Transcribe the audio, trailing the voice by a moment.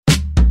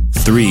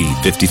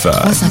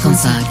355.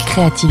 355.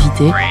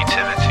 Créativité.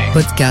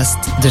 Podcast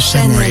de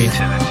Chanel.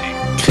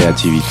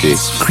 Créativité.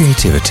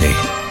 Creativity.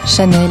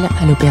 Chanel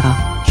à l'Opéra.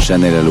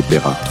 Chanel à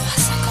l'Opéra.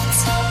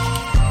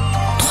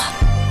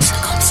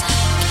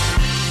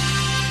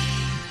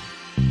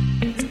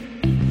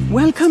 355.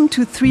 Welcome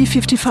to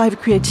 355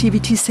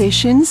 Creativity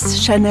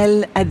Sessions,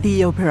 Chanel at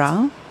the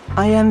Opera.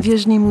 I am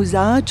Virginie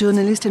Mouzat,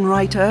 journalist and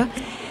writer,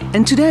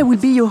 and today I will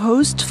be your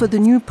host for the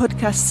new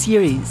podcast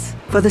series.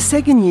 For the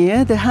second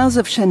year, the House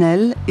of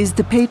Chanel is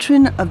the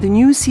patron of the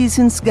new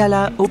season's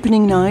gala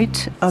opening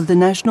night of the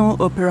National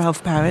Opera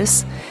of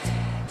Paris,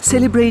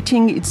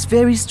 celebrating its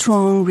very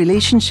strong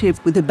relationship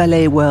with the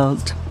ballet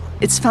world.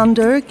 Its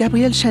founder,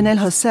 Gabrielle Chanel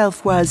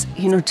herself, was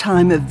in her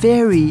time a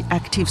very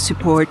active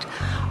support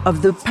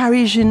of the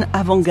Parisian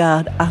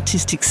avant-garde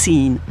artistic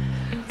scene.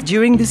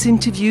 During these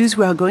interviews,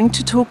 we are going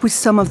to talk with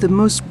some of the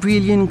most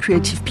brilliant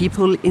creative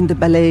people in the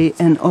ballet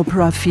and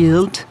opera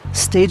field: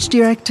 stage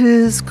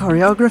directors,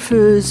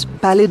 choreographers,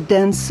 ballet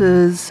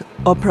dancers,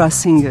 opera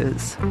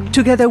singers.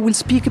 Together, we'll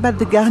speak about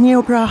the Garnier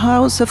Opera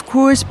House, of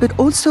course, but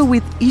also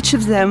with each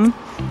of them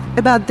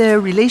about their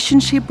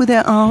relationship with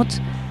their art,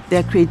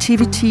 their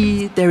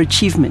creativity, their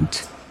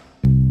achievement.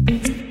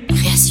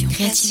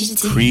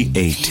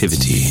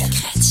 Creativity.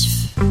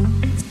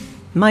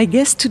 My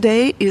guest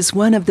today is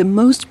one of the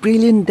most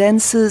brilliant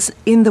dancers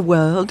in the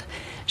world.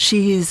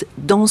 She is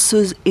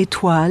danseuse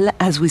étoile,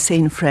 as we say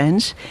in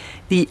French,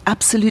 the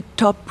absolute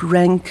top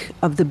rank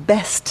of the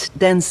best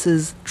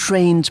dancers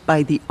trained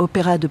by the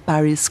Opéra de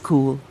Paris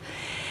school.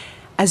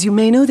 As you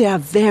may know, there are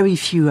very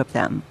few of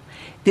them.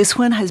 This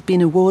one has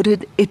been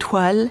awarded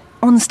étoile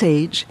on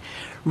stage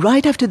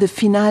right after the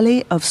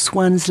finale of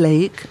Swan's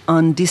Lake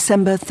on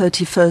December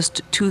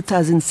 31st,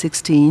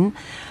 2016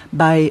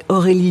 by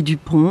Aurélie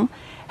Dupont,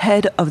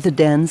 head of the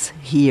dance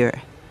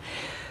here.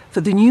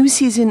 For the new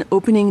season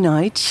opening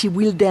night, she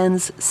will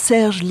dance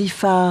Serge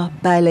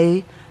Liffard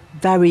ballet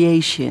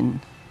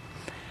Variation.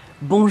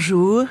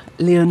 Bonjour,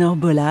 Léonore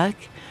Baulac.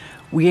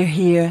 We're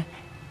here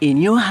in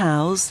your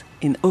house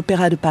in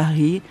Opéra de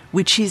Paris,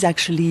 which is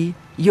actually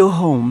your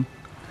home.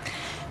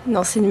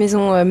 Non, c'est une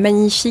maison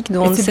magnifique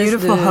dont It's a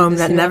beautiful home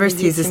that never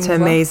ceases to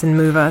amaze and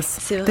move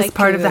us. This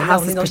part of the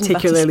house is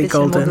particularly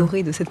golden.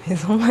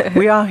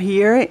 We are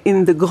here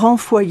in the grand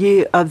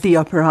foyer of the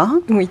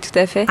opera. Oui, tout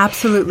à fait.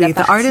 Absolutely.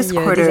 The artist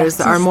quarters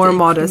are more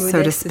modest,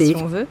 so to speak.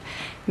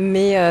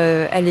 Mais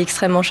elle est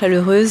extrêmement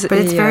chaleureuse. But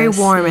it's very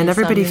warm and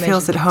everybody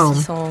feels at home.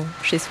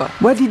 Chez soi.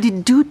 What did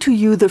it do to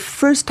you the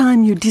first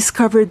time you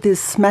discovered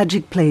this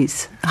magic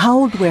place? How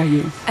old were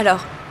you?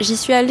 Alors, j'y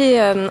suis allée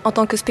en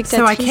tant que spectatrice.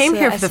 So I came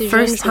here for the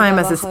first time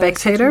as a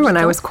spectator when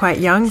I was quite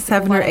young,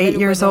 7 or 8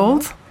 years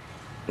old.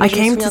 I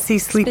came to see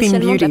Sleeping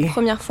Beauty,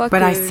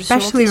 but I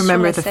especially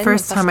remember the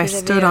first time I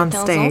stood on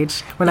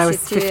stage when I was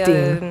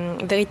 15.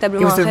 It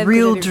was a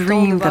real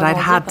dream that I'd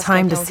had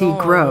time to see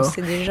grow,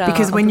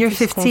 because when you're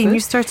 15, you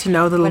start to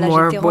know a little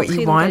more of what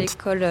you want.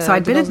 So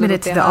I'd been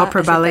admitted to the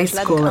opera ballet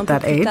school at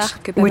that age,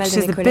 which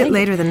is a bit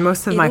later than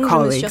most of my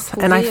colleagues,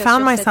 and I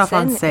found myself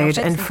on stage,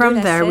 and from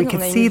there we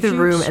could see the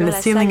room and the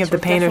ceiling of the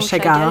painter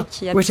Chagall,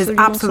 which is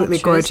absolutely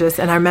gorgeous,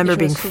 and I remember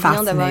being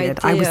fascinated.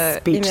 I was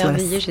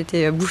speechless.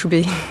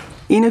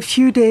 In a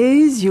few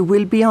days, you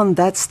will be on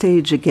that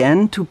stage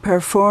again to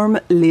perform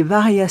Les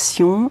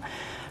Variations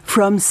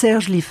from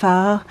Serge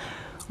Liffard,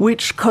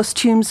 which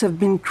costumes have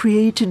been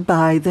created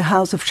by the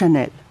House of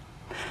Chanel.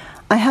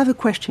 I have a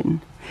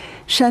question.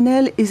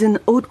 Chanel is an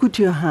haute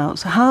couture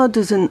house. How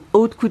does an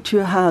haute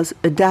couture house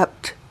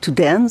adapt to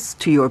dance,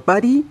 to your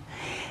body,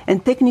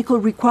 and technical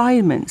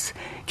requirements?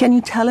 Can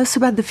you tell us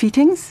about the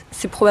fittings?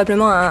 It's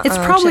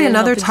probably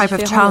another type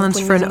of challenge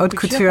for an haute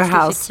couture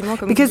house,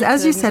 because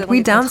as you said,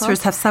 we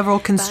dancers have several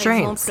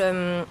constraints.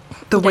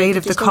 The weight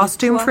of the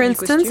costume, for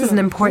instance, is an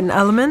important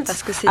element,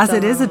 as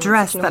it is a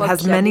dress that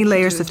has many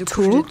layers of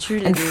tulle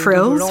and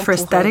frills for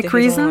aesthetic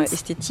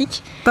reasons.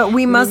 But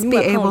we must be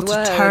able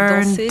to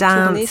turn,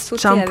 dance,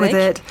 jump with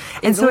it,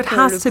 and so it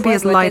has to be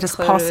as light as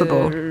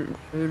possible.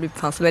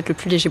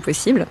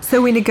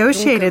 So we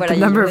negotiated the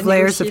number of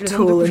layers of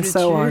tulle and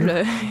so on.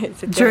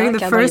 During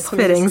the first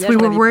fittings, we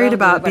were worried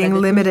about being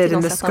limited in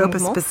the scope of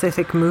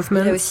specific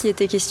movements.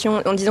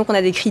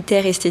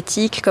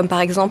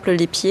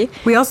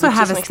 We also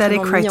have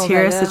aesthetic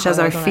criteria such as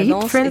our feet,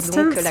 for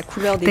instance.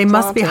 They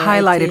must be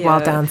highlighted while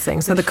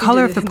dancing, so the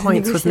color of the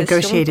points was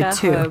negotiated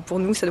too.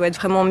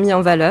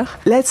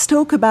 Let's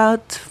talk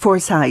about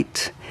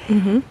Forsythe.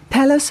 Mm-hmm.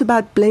 Tell us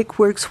about Blake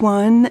Works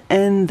One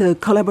and the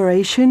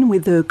collaboration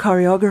with the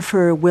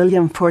choreographer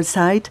William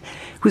Forsythe,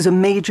 who's a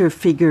major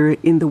figure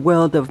in the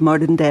world of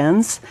modern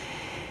dance.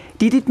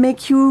 Did it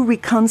make you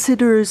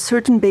reconsider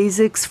certain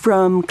basics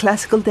from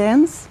classical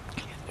dance?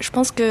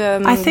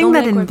 I think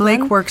that in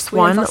Blake Works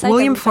One,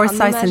 William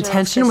Forsythe's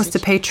intention was to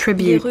pay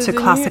tribute to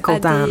classical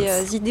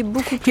dance.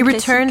 He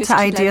returned to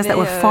ideas that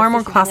were far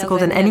more classical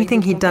than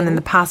anything he'd done in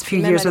the past few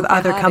years with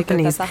other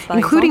companies,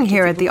 including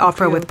here at the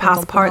opera with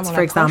Passeparts,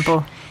 for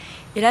example.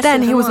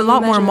 Then he was a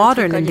lot more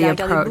modern in the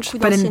approach,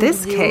 but in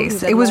this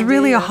case, it was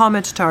really a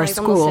homage to our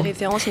school.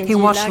 He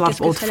watched a lot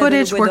of old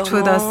footage, worked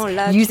with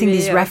us, using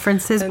these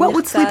references. What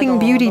would Sleeping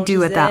Beauty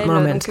do at that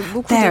moment?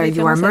 There,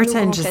 you are Myrtha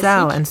and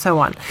Giselle, and so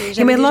on.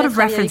 He made a lot of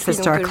references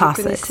to our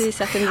classics.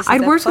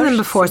 I'd worked with him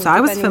before, so I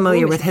was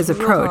familiar with his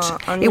approach.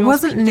 It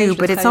wasn't new,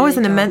 but it's always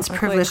an immense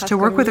privilege to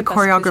work with a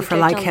choreographer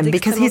like him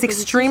because he's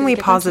extremely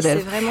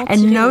positive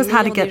and knows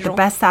how to get the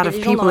best out of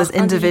people as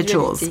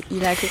individuals.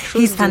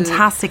 He's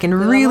fantastic and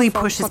really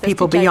pushes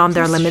people beyond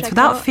their limits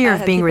without fear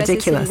of being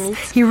ridiculous.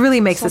 He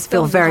really makes us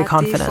feel very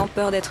confident.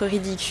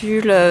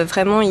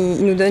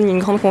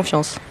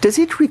 Does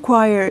it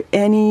require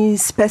any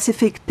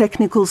specific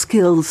technical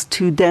skills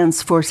to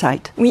dance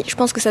Forsythe?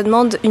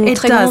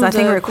 It does. I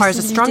think it requires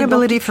a strong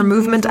ability for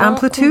movement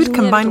amplitude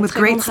combined with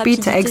great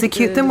speed to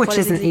execute them, which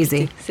isn't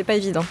easy.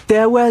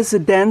 There was a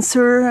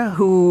dancer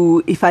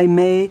who, if I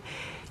may,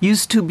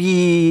 used to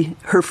be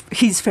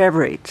his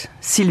favorite,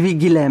 Sylvie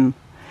Guillem.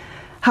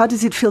 How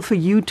does it feel for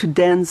you to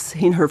dance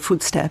in her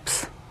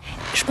footsteps?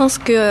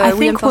 I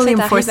think William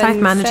Forsythe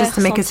manages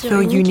to make us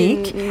feel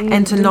unique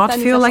and to not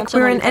feel like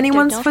we're in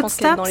anyone's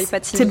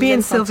footsteps. To be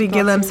in Sylvie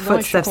Guillem's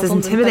footsteps is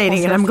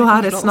intimidating, and I'm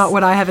glad it's not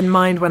what I have in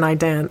mind when I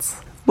dance.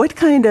 What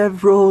kind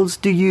of roles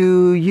do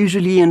you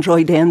usually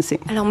enjoy dancing?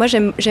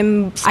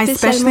 I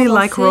especially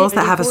like roles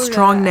that have a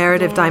strong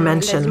narrative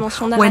dimension.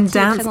 When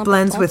dance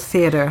blends with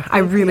theater, I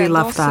really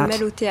love that.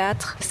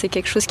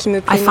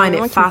 I find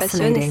it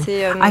fascinating.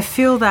 I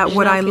feel that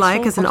what I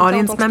like as an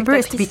audience member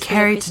is to be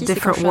carried to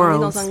different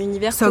worlds.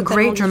 So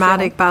great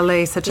dramatic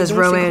ballets such as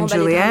Romeo and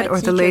Juliet or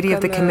The Lady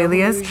of the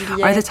Camellias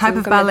are the type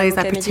of ballets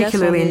I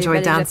particularly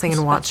enjoy dancing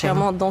and watching.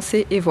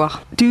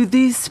 Do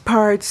these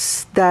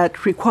parts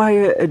that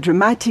require a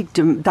dramatic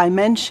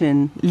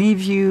dimension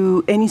leave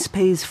you any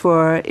space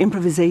for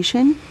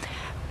improvisation?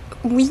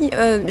 I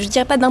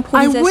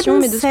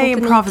wouldn't say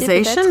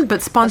improvisation,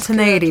 but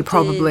spontaneity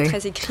probably.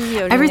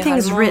 Everything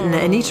is written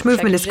and each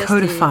movement is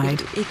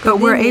codified, but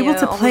we're able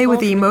to play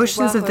with the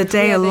emotions of the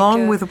day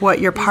along with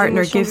what your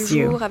partner gives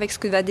you. This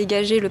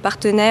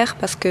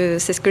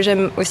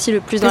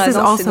is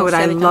also what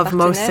I love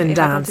most in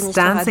dance,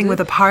 dancing with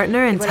a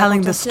partner and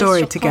telling the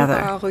story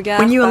together.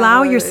 When you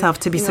allow yourself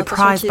to be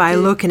surprised by a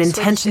look, an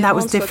intention that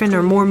was different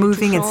or more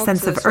moving, a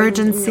sense of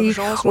urgency,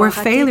 or a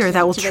failure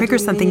that will trigger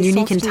something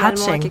unique and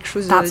touching,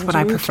 that's what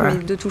I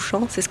prefer.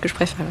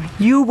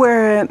 You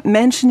were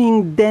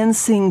mentioning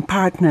dancing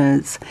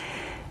partners.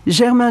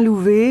 Germain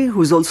Louvet,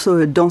 who's also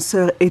a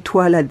danseur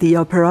étoile at the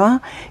Opéra,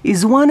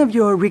 is one of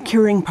your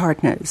recurring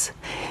partners.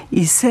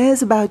 He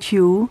says about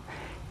you,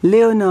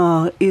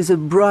 Léonore is a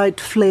bright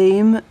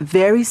flame,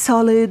 very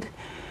solid,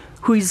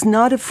 who is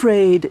not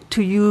afraid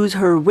to use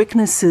her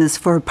weaknesses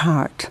for a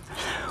part.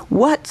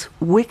 What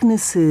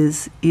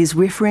weaknesses is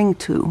referring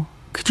to?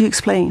 Could you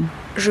explain?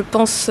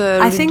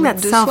 I think that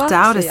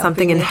self-doubt is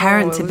something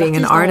inherent to being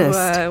an artist.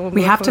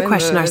 We have to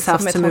question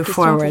ourselves to move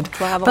forward.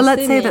 But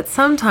let's say that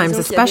sometimes,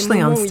 especially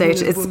on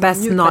stage, it's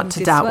best not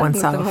to doubt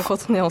oneself.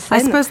 I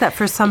suppose that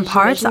for some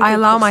parts, I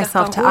allow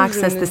myself to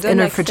access this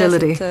inner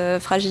fragility.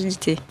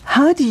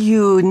 How do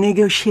you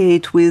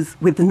negotiate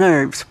with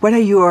nerves? What are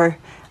your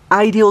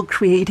ideal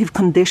creative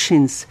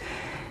conditions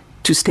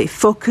to stay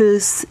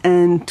focused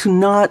and to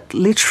not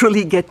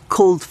literally get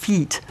cold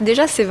feet?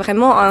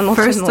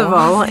 First of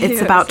all,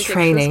 it's about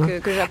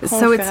training.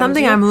 So it's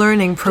something I'm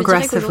learning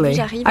progressively.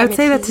 I would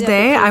say that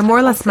today I more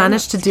or less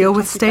managed to deal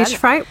with stage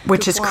fright,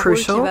 which is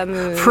crucial.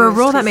 For a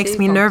role that makes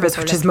me nervous,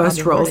 which is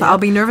most roles, I'll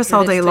be nervous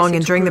all day long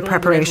and during the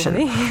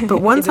preparation.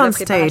 But once on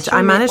stage,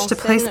 I managed to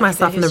place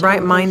myself in the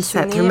right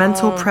mindset through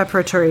mental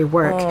preparatory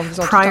work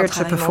prior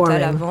to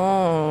performing.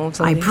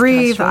 I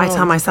breathe, I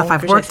tell myself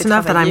I've worked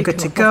enough, that I'm good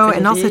to go,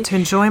 and also to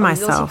enjoy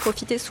myself.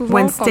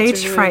 When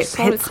stage fright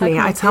hits me,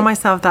 I tell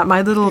myself that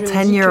my little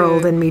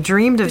 10-year-old in me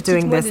dreamed of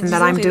doing this and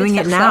that I'm doing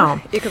it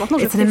now.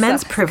 It's an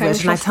immense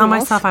privilege, and I tell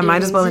myself I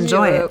might as well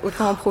enjoy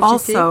it.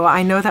 Also,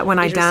 I know that when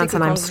I dance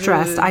and I'm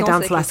stressed, I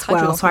dance less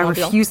well, so I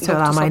refuse to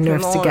allow my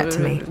nerves to get to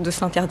me.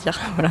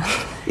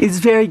 It's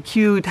very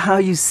cute how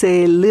you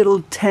say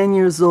little 10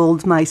 years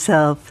old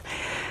myself.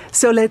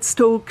 So let's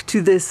talk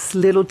to this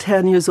little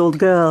 10 years old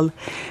girl.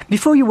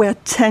 Before you were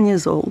 10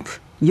 years old,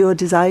 your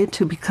desire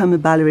to become a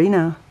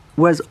ballerina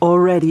was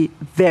already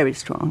very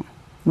strong.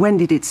 When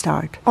did it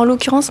start?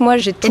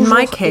 In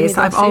my case,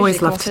 I've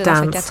always loved to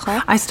dance.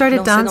 I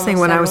started dancing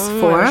when I was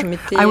 4.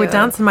 I would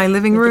dance in my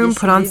living room,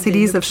 put on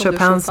CDs of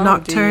Chopin's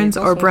Nocturnes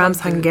or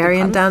Brahms'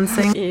 Hungarian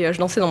dancing,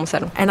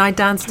 and I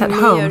danced at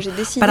home.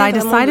 But I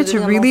decided to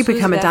really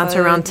become a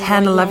dancer around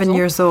 10, 11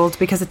 years old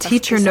because a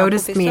teacher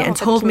noticed me and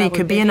told me it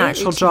could be an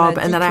actual job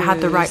and that I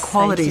had the right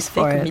qualities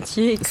for it.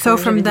 So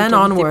from then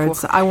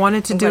onwards, I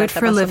wanted to do it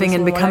for a living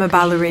and become a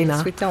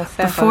ballerina.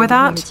 Before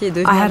that,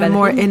 I had a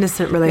more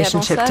innocent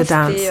relationship to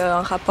dance.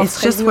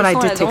 It's just what I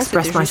did to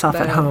express myself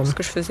at home.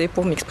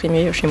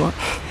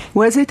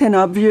 Was it an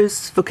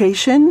obvious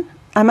vocation?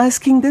 I'm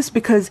asking this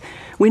because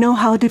we know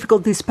how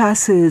difficult this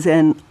pass is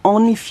and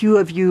only few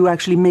of you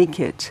actually make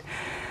it.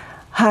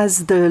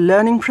 Has the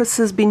learning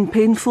process been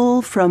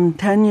painful from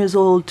 10 years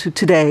old to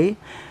today?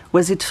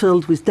 Was it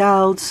filled with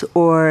doubts,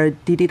 or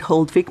did it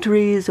hold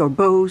victories, or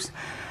both?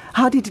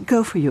 How did it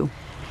go for you?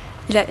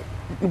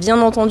 Bien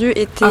entendu,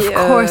 était, of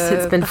course,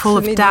 it's been full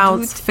of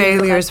doubts,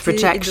 failures,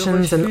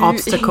 rejections, and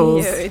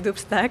obstacles.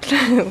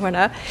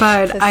 Voilà.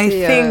 But I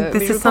think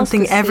this is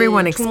something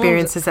everyone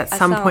experiences at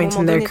some point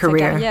in their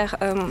career.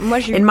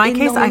 In my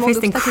case, I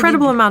faced an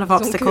incredible amount of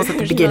obstacles at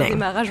the beginning.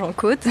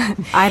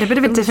 I had a bit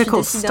of a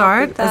difficult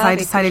start as I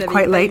decided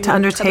quite late to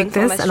undertake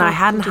this, and I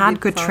hadn't had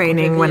good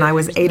training when I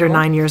was 8 or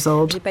 9 years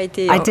old.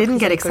 I didn't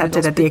get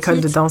accepted at the École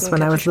de Danse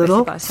when I was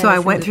little, so I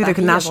went through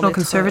the National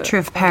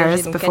Conservatory of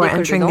Paris before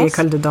entering the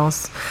École de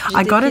Danse.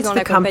 I got into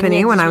the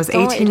company when I was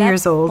 18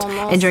 years old,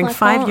 and during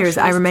 5 years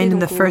I remained in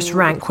the first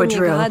rank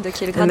quadrille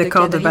in the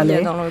corps de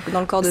ballet,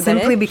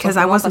 simply because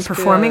I wasn't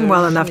performing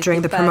well enough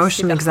during the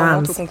promotion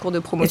exams.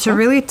 It's a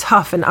really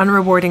tough and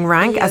unrewarding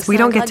rank, as we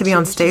don't get to be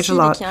on stage a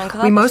lot.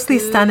 We mostly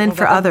stand in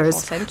for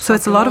others, so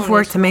it's a lot of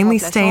work to mainly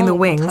stay in the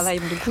wings.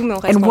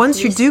 And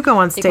once you do go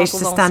on stage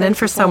to stand in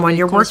for someone,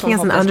 you're working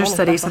as an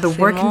understudy, so the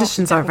work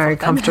conditions aren't very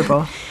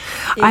comfortable.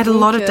 I had a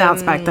lot of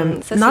doubts back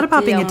then, not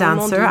about being a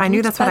dancer, I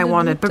knew that's what I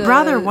wanted, but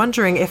rather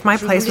wondering if my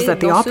place was at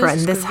the opera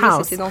in this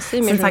house,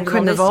 since I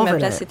couldn't evolve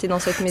in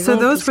it. So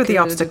those were the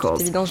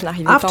obstacles.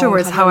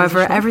 Afterwards, however,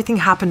 everything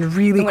happened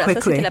really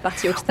quickly.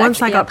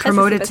 Once I got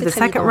promoted to the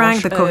second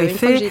rank, the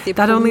choreographer,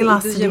 that only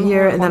lasted a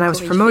year, and then I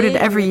was promoted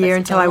every year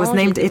until I was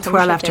named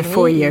étoile after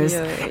 4 years.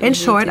 In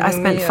short, I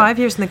spent 5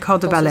 years in the corps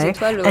de ballet,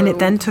 and it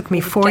then took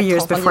me 4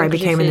 years before I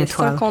became an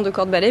étoile.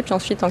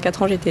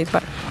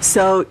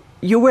 So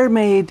you were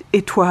made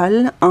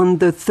étoile on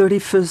the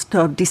 31st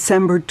of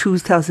December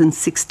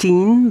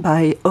 2016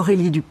 by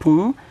Aurélie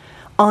Dupont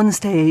on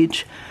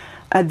stage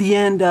at the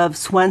end of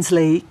Swan's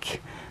Lake.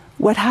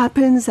 What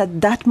happens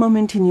at that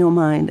moment in your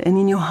mind and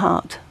in your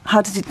heart? How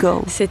did it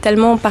go? C'est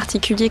tellement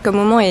particulier comme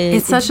moment et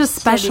it's such a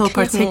special,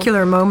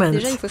 particular moment.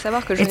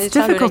 It's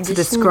difficult to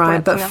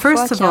describe, but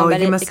first of all,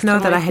 you must know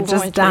that I had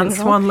just danced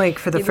Swan Lake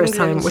for the first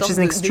time, which is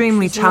an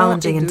extremely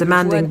challenging and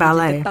demanding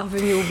ballet.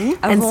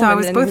 And so I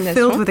was both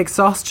filled with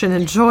exhaustion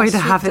and joy to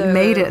have it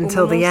made it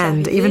until the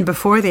end, even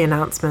before the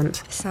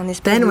announcement.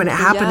 Then when it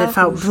happened, it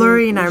felt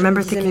blurry, and I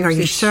remember thinking, are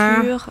you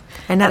sure?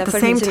 And at the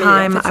same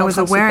time, I was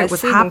aware it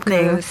was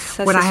happening,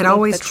 what I had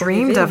always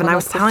dreamed of, and I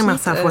was telling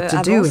myself what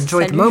to do,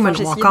 enjoy the moment,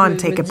 walk on,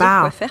 take a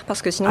bow.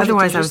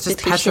 Otherwise, I was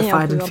just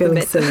petrified and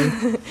feeling silly.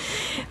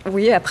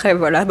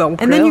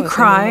 And then you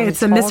cry.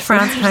 It's a Miss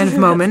France kind of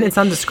moment. It's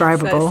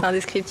undescribable.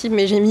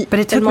 But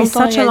it took me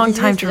such a long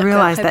time to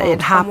realize that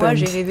it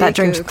happened, that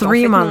during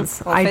 3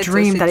 months, I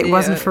dreamed that it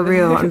wasn't for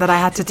real and that I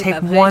had to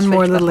take one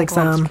more little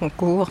exam.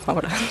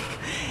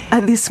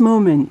 At this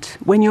moment,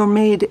 when you're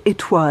made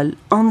étoile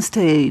on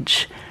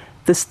stage,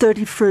 this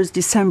 31st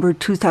December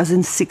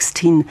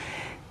 2016,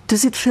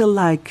 does it feel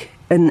like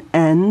an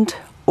end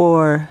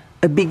or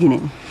a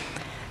beginning?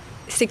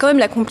 C'est quand même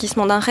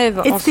l'accomplissement d'un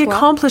rêve. It's the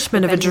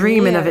accomplishment of a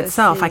dream in of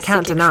itself, I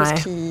can't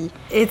deny.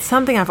 It's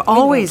something I've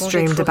always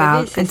dreamed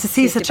about, and to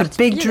see such a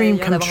big dream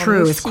come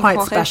true is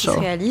quite special.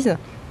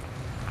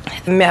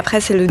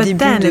 But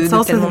then it's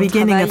also the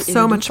beginning of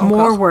so much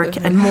more work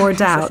and more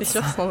doubts.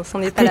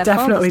 They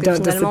definitely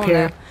don't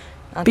disappear.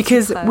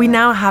 Because we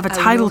now have a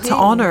title to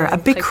honor, a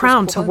big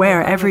crown to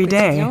wear every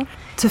day.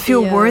 To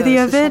feel worthy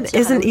of it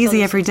isn't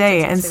easy every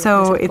day, and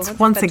so it's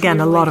once again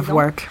a lot of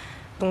work.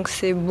 Donc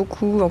c'est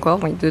beaucoup encore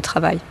de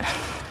travail.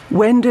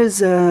 When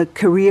does a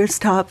career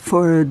stop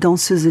for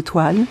danseuse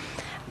étoile?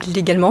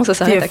 Légalement, ça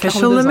s'arrête à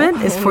 42 ans. The official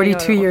limit is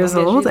 42 years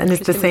old, and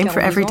it's the same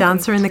for every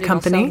dancer in the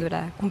company.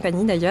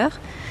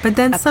 But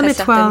then some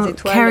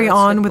étoiles carry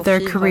on with their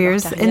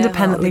careers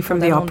independently from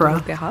the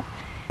opera.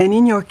 And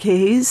in your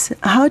case,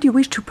 how do you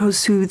wish to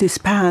pursue this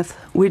path,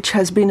 which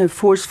has been a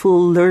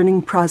forceful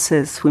learning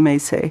process, we may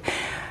say?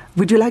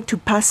 Would you like to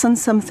pass on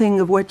something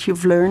of what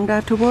you've learned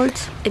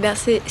afterwards?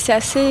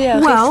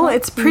 Well,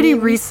 it's pretty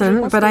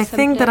recent, but I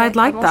think that I'd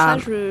like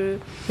that.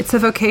 It's a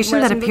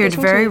vocation that appeared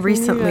very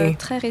recently.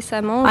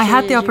 I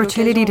had the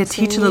opportunity to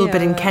teach a little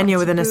bit in Kenya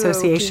with an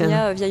association.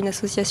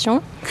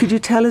 Could you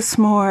tell us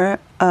more?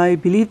 I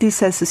believe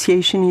this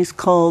association is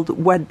called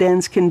What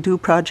Dance Can Do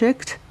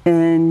Project,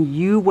 and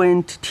you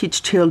went to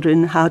teach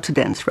children how to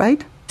dance,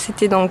 right?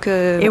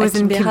 It was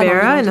in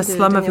Kibera, in a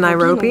slum of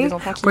Nairobi,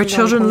 where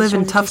children live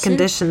in tough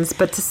conditions,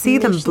 but to see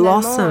them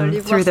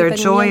blossom through their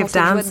joy of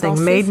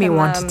dancing made me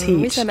want to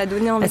teach,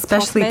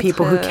 especially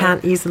people who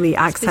can't easily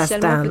access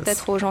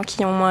dance.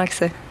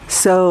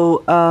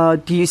 So,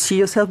 do you see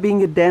yourself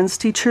being a dance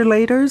teacher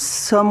later,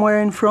 somewhere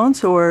in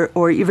France,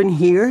 or even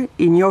here,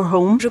 in your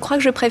home? Je crois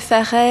que je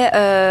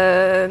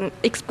préférerais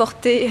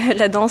exporter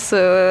la danse.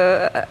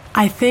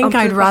 I think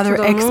I'd rather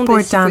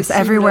export dance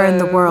everywhere in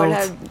the world,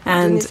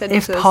 and,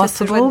 if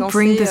possible,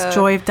 bring this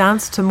joy of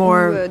dance to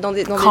more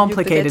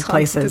complicated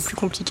places.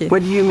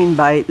 What do you mean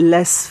by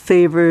less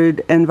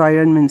favored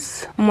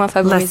environments?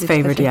 Less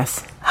favored,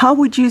 yes. How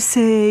would you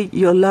say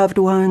your loved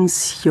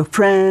ones, your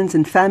friends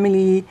and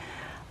family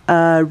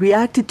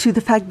reacted to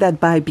the fact that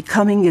by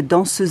becoming a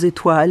danseuse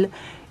étoile,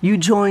 you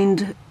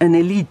joined an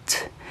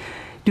elite.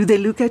 Do they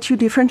look at you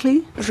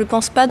differently? Je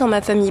pense pas dans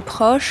ma famille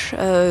proche.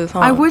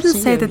 I wouldn't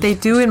say that they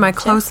do in my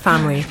close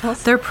family.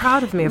 They're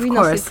proud of me, of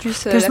course.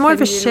 There's more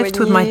of a shift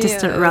with my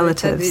distant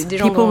relatives.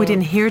 People we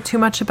didn't hear too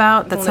much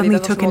about that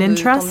suddenly took an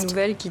interest.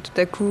 They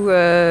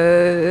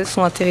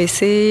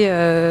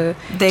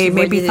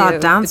maybe thought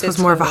dance was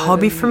more of a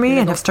hobby for me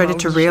and have started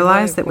to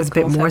realize that it was a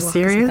bit more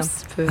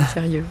serious.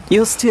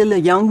 You're still a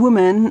young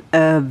woman,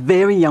 a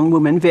very young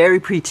woman, very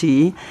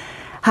pretty.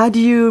 How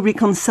do you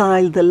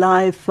reconcile the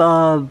life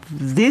of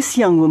this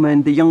young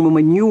woman, the young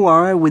woman you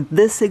are, with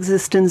this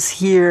existence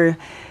here,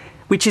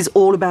 which is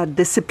all about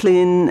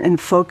discipline and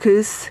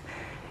focus?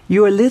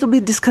 You're a little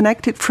bit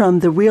disconnected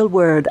from the real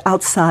world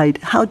outside.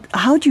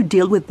 How do you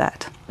deal with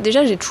that?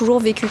 Déjà, j'ai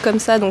toujours vécu comme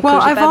ça, donc well,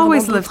 I've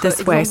always lived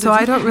this way, so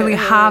I don't really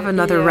have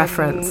another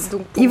reference.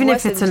 Even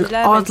if it's an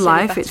odd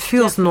life, it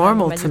feels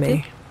normal to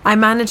me. I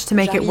managed to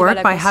make it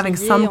work by having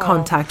some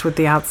contact with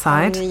the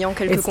outside.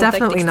 It's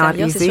definitely not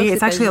easy.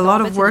 It's actually a lot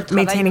of work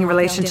maintaining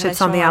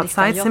relationships on the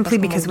outside simply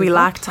because we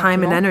lack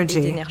time and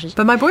energy.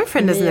 But my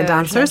boyfriend isn't a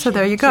dancer, so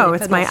there you go.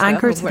 It's my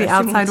anchor to the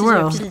outside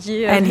world.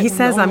 And he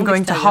says I'm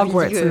going to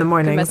Hogwarts in the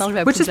mornings,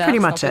 which is pretty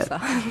much it.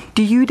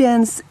 Do you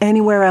dance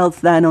anywhere else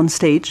than on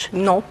stage?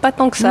 Non, pas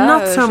tant que ça.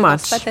 Not so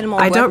much.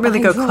 I don't really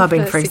go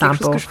clubbing, for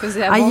example.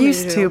 I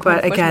used to,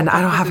 but again,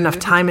 I don't have enough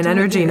time and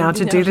energy now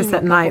to do this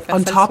at night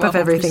on top of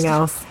everything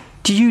else.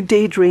 Do you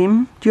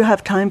daydream? Do you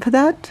have time for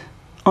that?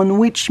 On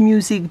which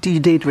music do you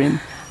daydream?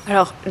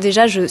 Alors,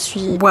 déjà, je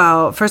suis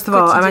well, first of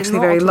all, I'm actually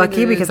very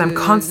lucky because I'm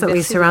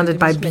constantly surrounded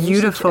by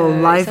beautiful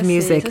live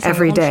music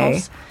every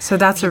day. So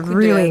that's a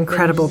really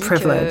incredible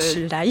privilege.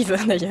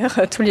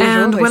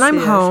 And when I'm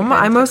home,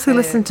 I mostly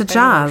listen to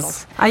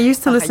jazz. I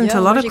used to listen to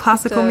a lot of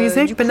classical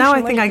music, but now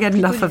I think I get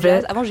enough of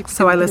it,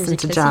 so I listen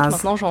to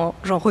jazz. Maintenant,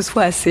 j'en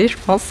reçois assez, je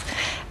pense.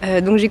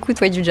 Donc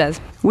j'écoute du jazz.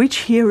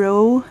 Which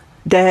hero,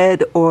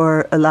 dead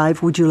or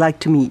alive, would you like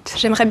to meet?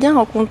 J'aimerais bien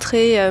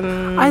rencontrer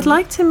I'd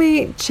like to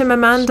meet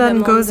Chimamanda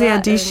Ngozi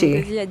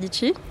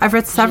Adichie. I've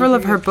read several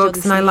of her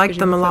books and I like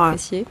them a lot.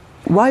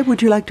 Why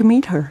would you like to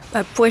meet her?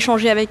 Pour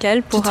échanger avec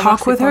elle, to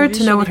talk with her,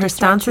 to know what her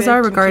stances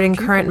are regarding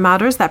current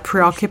matters that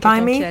preoccupy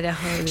me.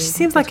 She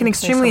seems like an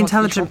extremely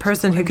intelligent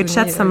person who could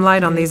shed some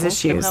light on these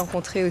issues.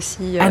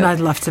 And I'd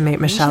love to meet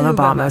Michelle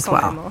Obama as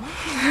well.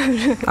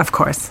 Of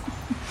course.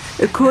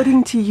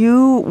 According to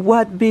you,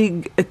 what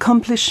big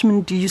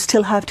accomplishment do you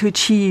still have to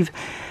achieve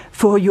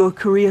for your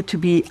career to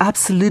be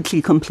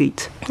absolutely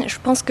complete?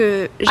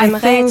 I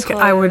think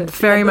I would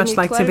very much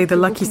like to be the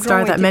lucky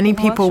star that many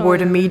people were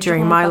to me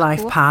during my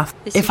life path.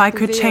 If I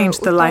could change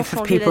the life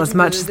of people as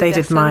much as they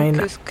did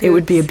mine, it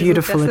would be a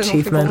beautiful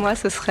achievement.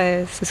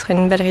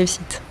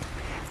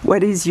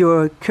 What is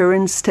your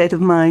current state of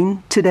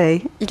mind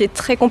today? Il est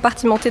très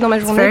compartimenté dans ma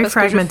journée. It's very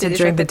fragmented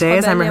during the day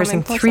as I'm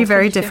rehearsing 3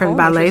 very different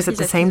ballets at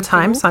the same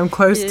time, so I'm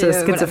close to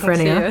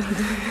schizophrenia.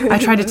 I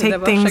try to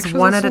take things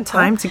one at a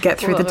time to get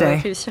through the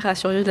day. Réussir à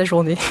survivre la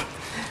journée.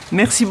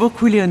 Merci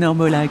beaucoup, Léonore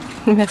Baulac.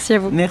 Merci à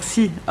vous.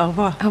 Merci. Au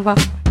revoir. Au revoir.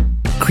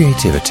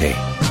 Creativity.